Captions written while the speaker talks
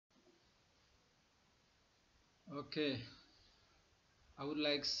Okay, I would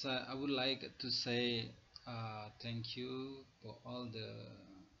like to say thank you for all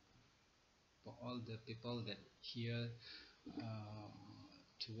the people that here uh,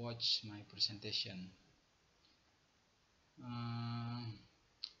 to watch my presentation. Uh,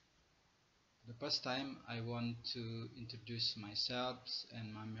 the first time I want to introduce myself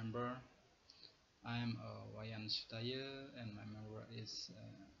and my member. I am Wayan Sutaya and my member is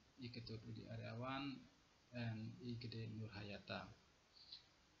Iketut Udi Aryawan and Igede Nurhayata.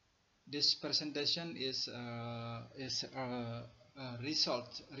 This presentation is a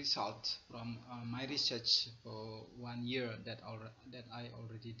result from my research for 1 year that I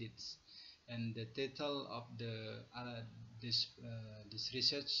already did, and the title of this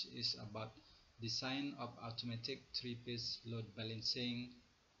research is about design of automatic three-phase load balancing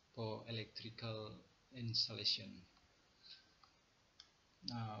for electrical installation.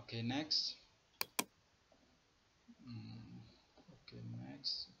 Okay, next. Mm, okay,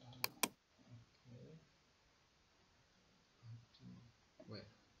 next. Okay, wait.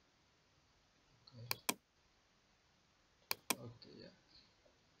 Okay. Okay, yeah.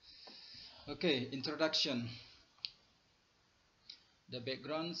 Okay, introduction. The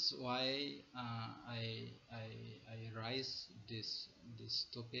backgrounds why I raise this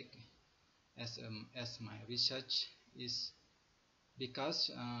topic as my research is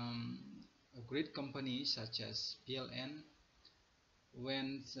because a great company such as PLN,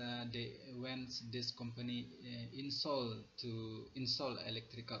 when this company install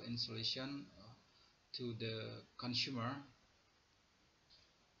electrical installation to the consumer,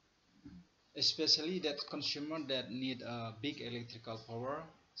 especially that consumer that need big electrical power.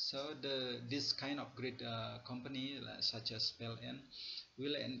 So this kind of great company such as PLN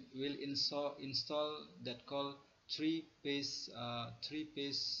will install that called three phase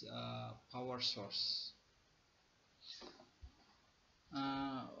power source.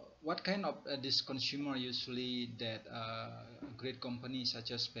 Uh, what kind of this consumer usually that great company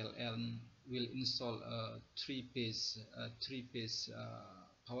such as PLN will install a three phase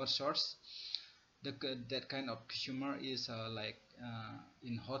power source? That kind of consumer is like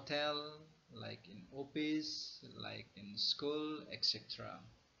in hotel, like in office, like in school, etc.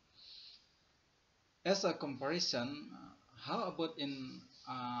 As a comparison, how about in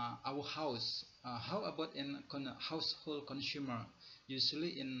our house? How about in household consumer?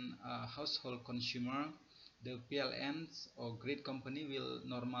 Usually in household consumer, the PLNs or grid company will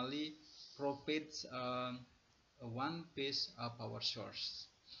normally provide a one piece power source.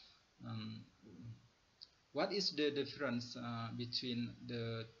 Um, what is the difference between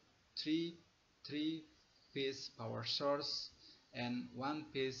the three three piece power source and one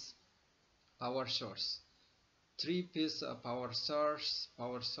piece power source? Three-piece power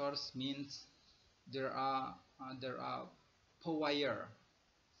source means there are four wire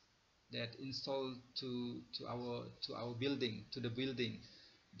that installed to our building, to the building.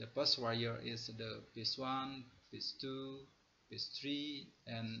 The first wire is the piece 1, piece 2, piece 3,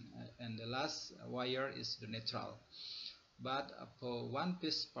 and the last wire is the neutral. But for one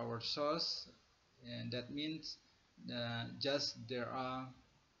piece power source, and that means just there are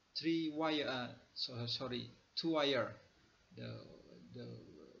three wire sorry, two wire, the the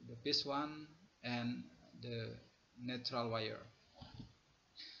the piece 1 and the neutral wire.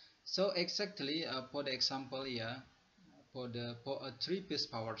 So exactly for the example here, for a three-piece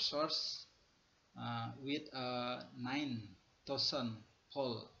power source with a 9,000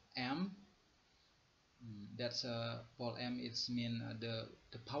 pole amp. That's a pole amp. It's mean the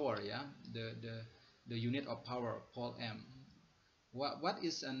power, yeah, the unit of power, pole amp. What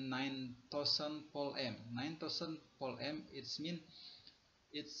is a 9,000 pole amp? 9,000 pole amp. It's mean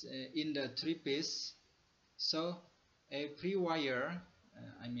it's in the three piece. So every wire,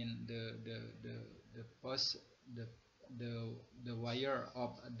 I mean the post the the wire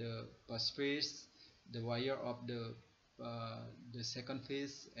of the first phase, the wire of the second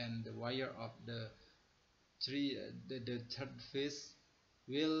phase, and the wire of the third phase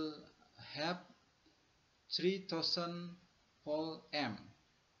will have 3,000 pole amp.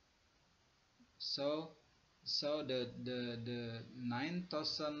 So the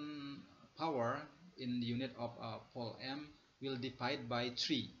 9,000 power in the unit of pole amp will divide by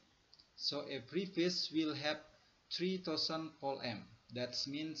 3. So every phase will have 3,000 pole amp. That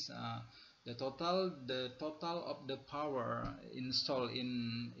means the total of the power installed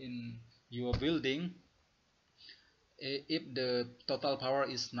in your building, if the total power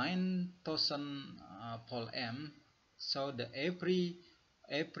is 9,000 pole amp, so the every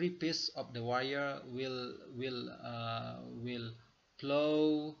piece of the wire will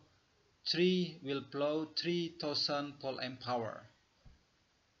flow 3 will flow 3000 volt amp power.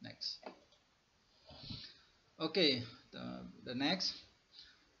 Next. Okay, the next.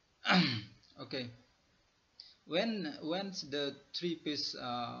 Okay, once the three-piece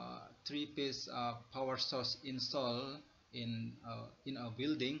power source installed in a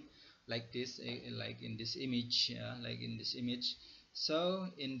building like this, like in this image, so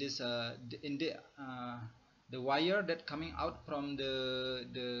in this the wire that coming out from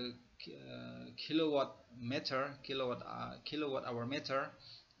the kilowatt hour meter,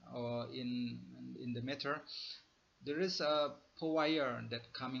 or in the meter, there is a wire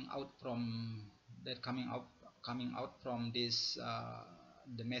that coming out from this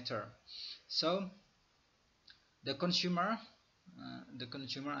the meter. So the consumer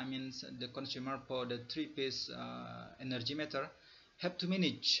I mean the consumer for the three-piece energy meter have to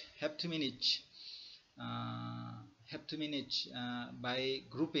manage by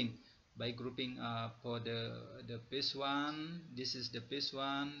grouping for the phase 1. This is the phase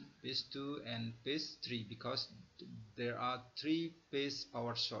 1, phase 2, and phase 3, because there are 3 phase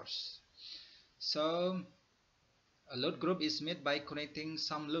power source. So a load group is made by connecting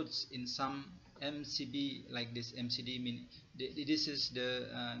some loads in some MCB, like this. MCD mean this is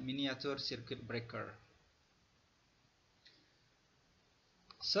the miniature circuit breaker.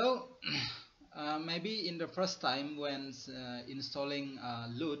 So maybe in the first time when installing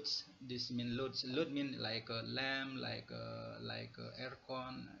loads, this mean load mean like a lamp, like a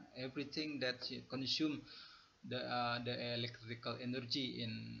aircon, everything that consume the electrical energy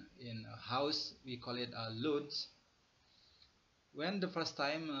in a house, we call it loads. When the first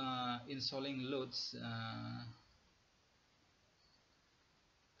time installing loads,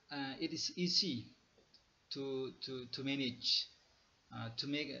 it is easy to manage,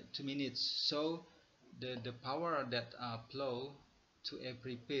 so the power that flow to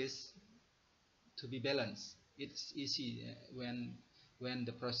every piece to be balanced. It's easy when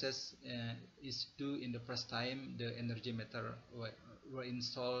the process is due in the first time the energy meter was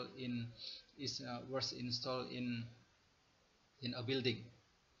installed in a building.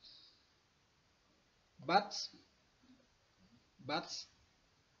 But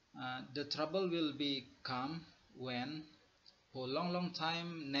the trouble will come when for long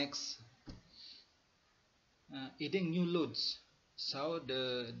time next adding new loads. So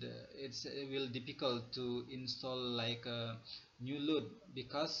it will difficult to install like a new load,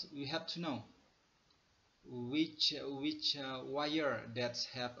 because we have to know which wire that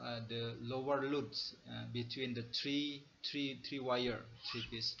have the lower loads between the three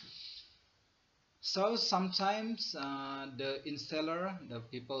piece. So sometimes the installer, the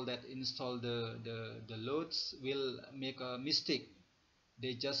people that install the loads, will make a mistake.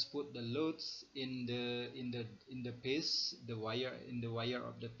 They just put the loads in the piece, the wire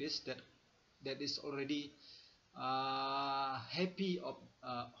of the piece that is already happy of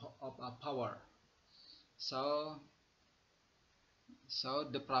power. So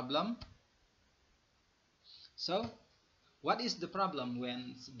the problem. So what is the problem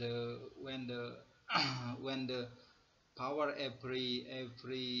when the when the power every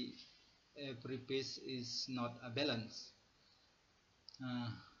piece is not a balance?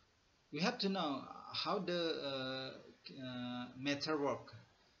 We have to know how the meter work.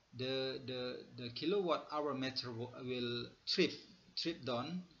 The kilowatt hour meter will trip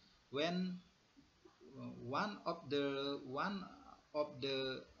down when one of the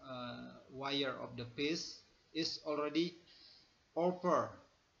wire of the piece is already over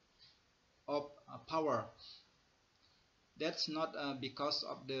of power. That's not because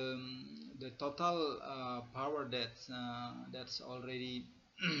of the total power that's already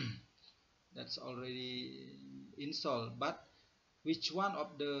installed, but which one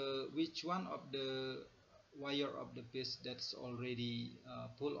of the wire of the piece that's already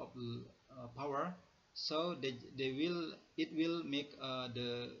full of power. So it will make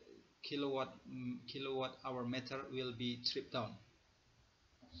the kilowatt hour meter will be tripped down.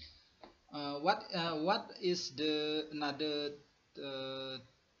 What is the another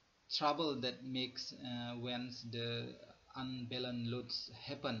trouble that makes when the unbalanced loads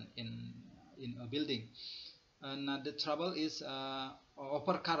happen in a building? Another trouble is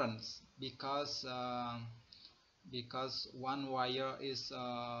overcurrents, because one wire is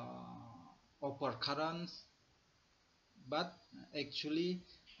overcurrent, but actually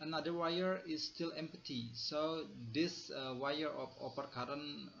another wire is still empty. So this wire of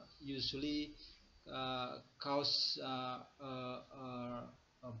overcurrent usually cause a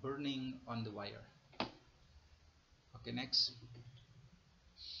burning on the wire. Okay, next.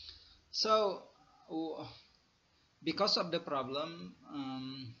 So because of the problem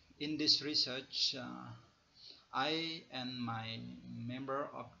in this research, I and my member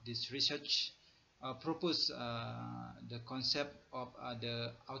of this research propose the concept of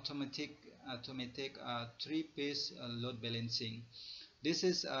the automatic three-phase load balancing. This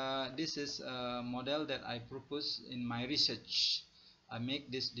is a model that I propose in my research. I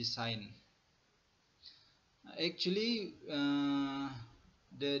make this design. Actually,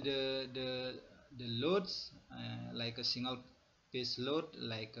 the loads like a single phase load,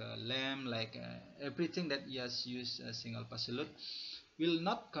 like a lamp, like everything that has used a single phase load, will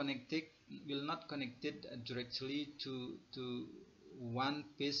not connected directly to one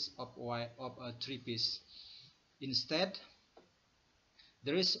piece of a three piece. Instead,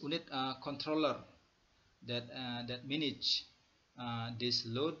 there is unit controller that manage this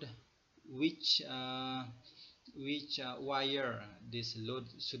load, which wire this load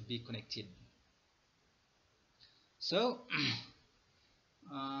should be connected. So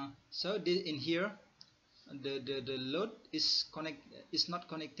in here, the load is not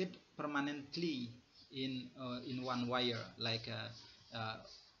connected permanently in one wire, like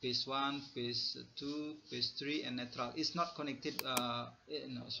phase 1, phase 2, phase 3, and neutral. It's not connected.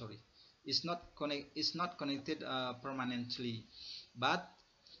 No, sorry, it's not connected permanently, but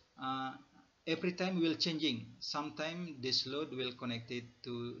every time will changing. Sometime this load will connected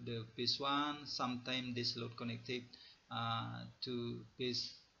to the phase 1, sometime this load connected to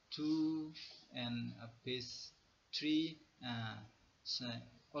phase 2 and phase 3, so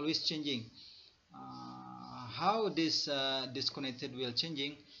always changing. How this disconnected will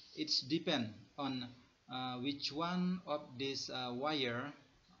changing, it's depend on which one of this wire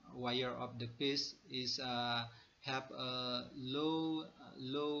of the phase is have a low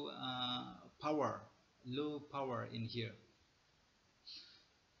power in here.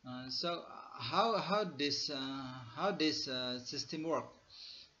 So how this system work?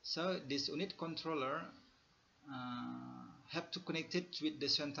 So this unit controller have to connect it with the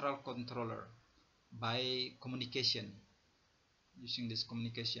central controller by communication, using this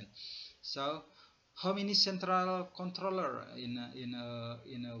communication. So how many central controller in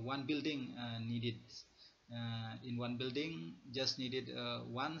a one building needed? In one building just needed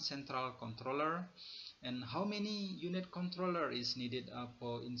one central controller. And how many unit controller is needed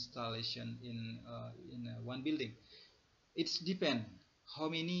for installation in one building? It's depend how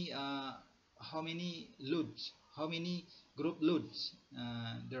many loads, how many group loads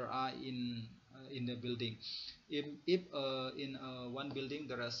there are in the building. If in one building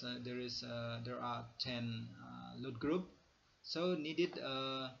there are 10 load group, so needed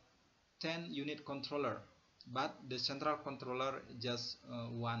 10 unit controller, but the central controller just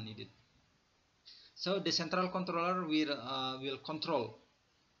one needed. So the central controller will control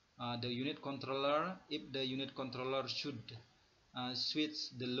the unit controller if the unit controller should switch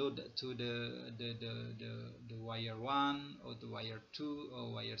the load to the wire 1 or the wire 2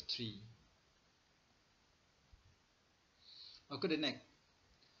 or wire 3. Okay, the next.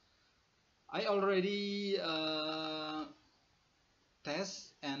 I already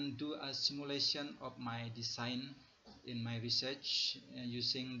test and do a simulation of my design in my research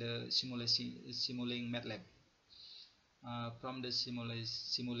using the Simulink MATLAB. From the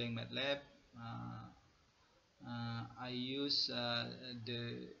Simulink MATLAB, I use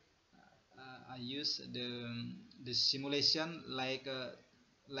the simulation like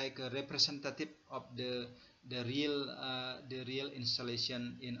a representative of the real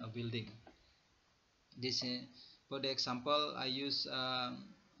installation in a building. This for the example, I use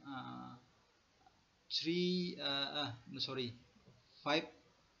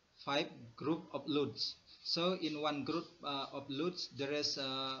five group of loads. So in one group of loads there is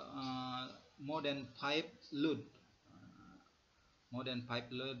more than 5 load,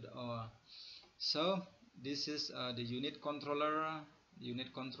 or so this is the unit controller.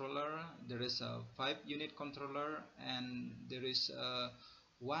 There is 5 unit controller, and there is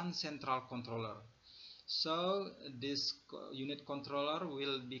one central controller. So this unit controller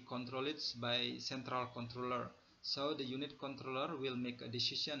will be controlled by central controller. So the unit controller will make a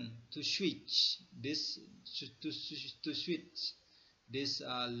decision to switch this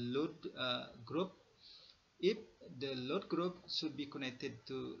load group if the load group should be connected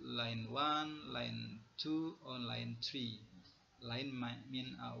to line 1, line 2, or line 3. Line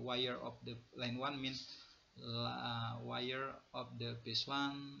mean wire of the line 1 means wire of the phase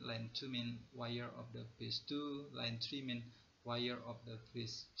 1, line 2 mean wire of the phase 2, line 3 mean wire of the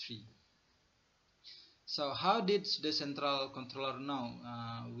phase 3. So how did the central controller know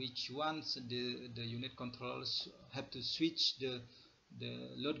which ones the unit controllers have to switch the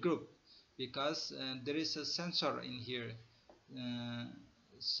load group? Because there is a sensor in here.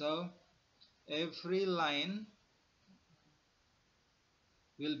 So every line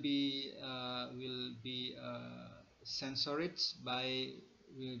will be by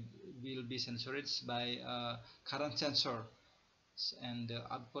will, will be censored by current sensor, and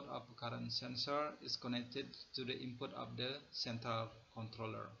the output of current sensor is connected to the input of the central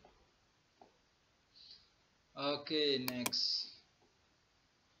controller. Okay, next.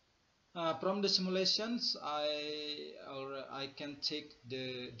 From the simulations, I can take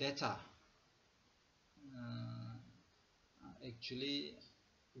the data. Actually,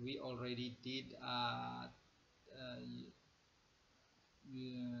 we already did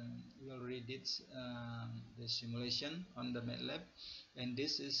we already did the simulation on the MATLAB, and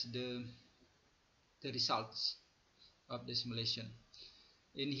this is the results of the simulation.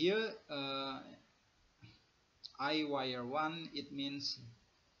 In here, I wire 1, it means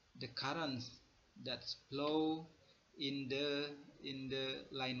the currents that flow in the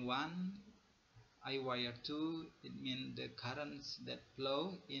line 1. I wire 2, it means the currents that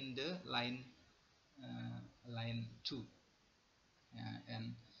flow in the line 2.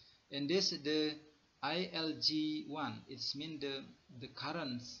 And this the ILG1, it's mean the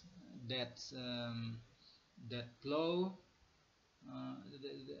currents that that flow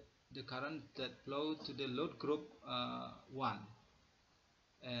the current that flow to the load group 1,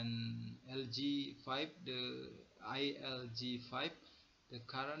 and LG5, the ILG5, the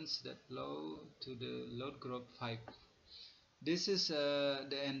currents that flow to the load group 5. This is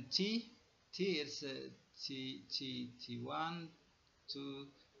the NT. T is T1 to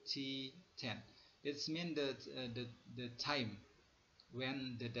T10. It means that the time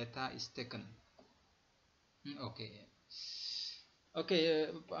when the data is taken. Okay. Okay.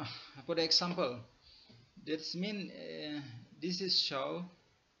 For the example, that means this is show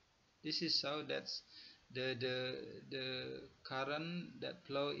that the current that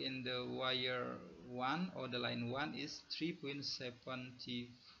flow in the wire 1 or the line 1 is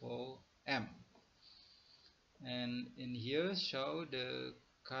 3.74 amp, and in here show the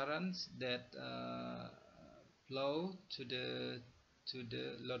currents that flow to the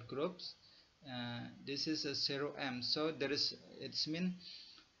load groups. This is a 0 amp, so there is, it's mean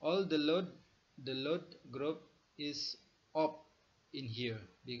all the load group is up in here,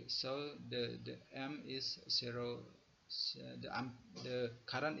 so the amp is 0, the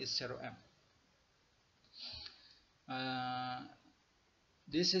current is 0 amp.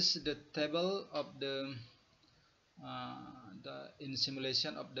 This is the table of the in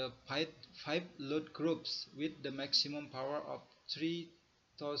simulation of the five load groups with the maximum power of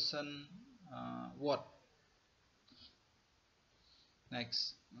 3000 watt.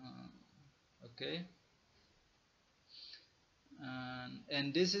 Next. Okay,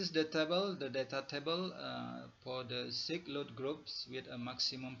 and this is the table, the data table for the 6 load groups with a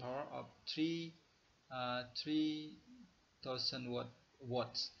maximum power of 3000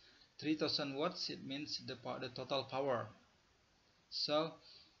 watts. 3000 watts, it means the total power. So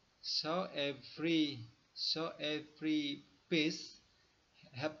every piece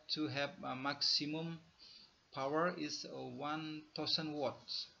have to have a maximum power is 1000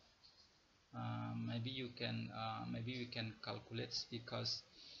 watts. Maybe you can calculate, because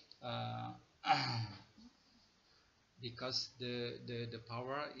because the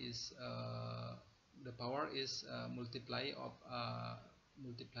power is multiply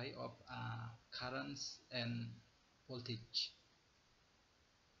of currents and voltage.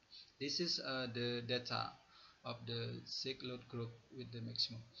 This is the data of the 6 load group with the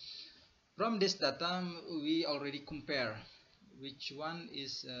maximum. From this data, we already compare which one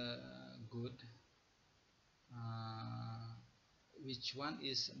is good, which one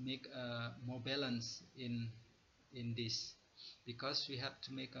is make more balance in this, because we have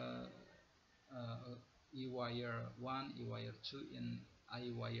to make a E wire 1, E wire 2, and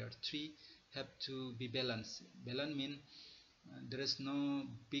I wire 3 have to be balanced. Balance mean there is no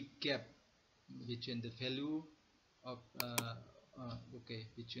big gap between the value of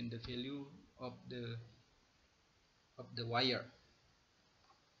between the value of the wire.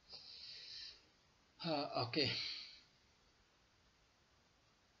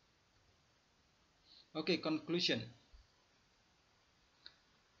 Okay, conclusion.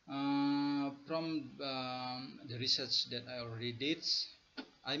 From the research that I already did,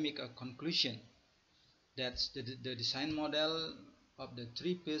 I make a conclusion that the design model of the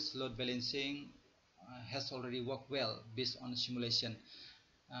 3-phase load balancing has already worked well based on simulation.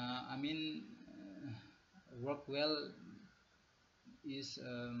 Work well is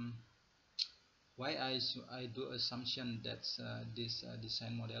why I do assumption that this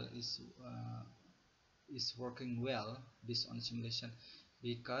design model is working well based on simulation,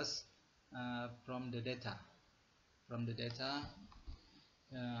 because from the data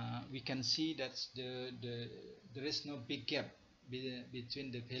we can see that there is no big gap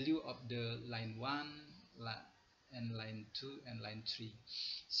between the value of the line 1 and line 2 and line 3.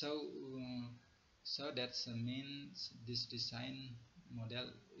 So so that means this design model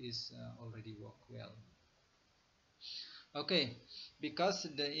is already work well. Okay, because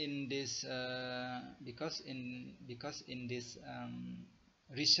in this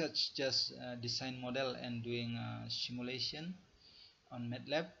research just design model and doing simulation on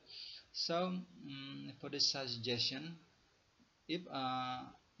MATLAB. So for the suggestion, if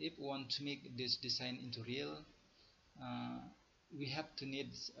want to make this design into real, uh, we have to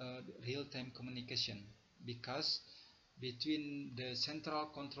need real-time communication, because between the central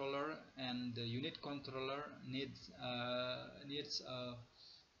controller and the unit controller needs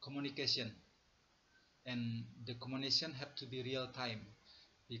communication, and the communication have to be real time,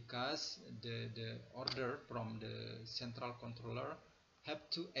 because the order from the central controller have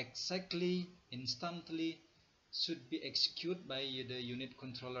to exactly instantly should be executed by the unit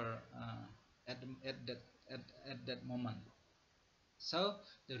controller at that moment. So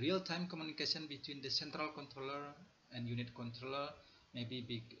the real-time communication between the central controller and unit controller may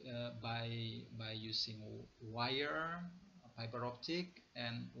be by using wire, fiber optic,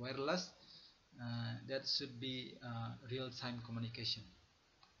 and wireless. That should be real-time communication.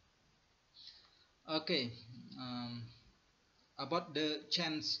 Okay, about the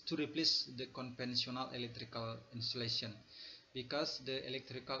chance to replace the conventional electrical installation, because the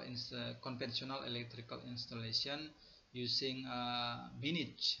conventional electrical installation using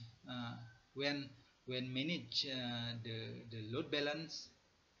manage when manage the load balance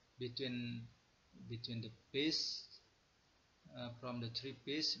between the piece from the 3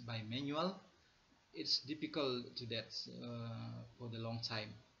 piece by manual, it's difficult to that for the long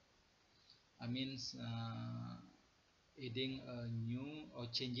time. I mean adding a new or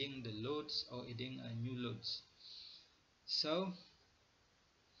changing the loads or adding a new loads. So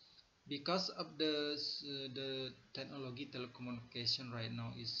because of the technology telecommunication right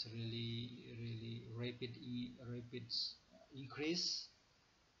now is really rapid increase,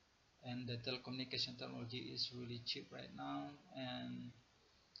 and the telecommunication technology is really cheap right now, and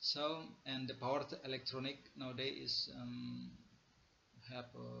so the power electronic nowadays is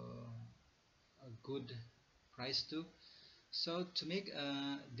have a good price too. So to make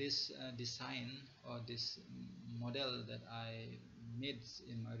this design or this model that I made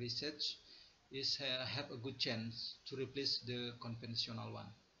in my research is have a good chance to replace the conventional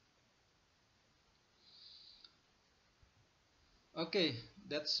one. Okay,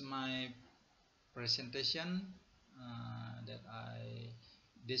 that's my presentation.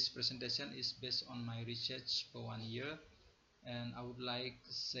 This presentation is based on my research for 1 year, and I would like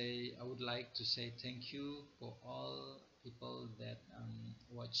to say thank you for all people that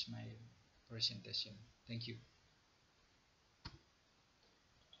watch my presentation. Thank you.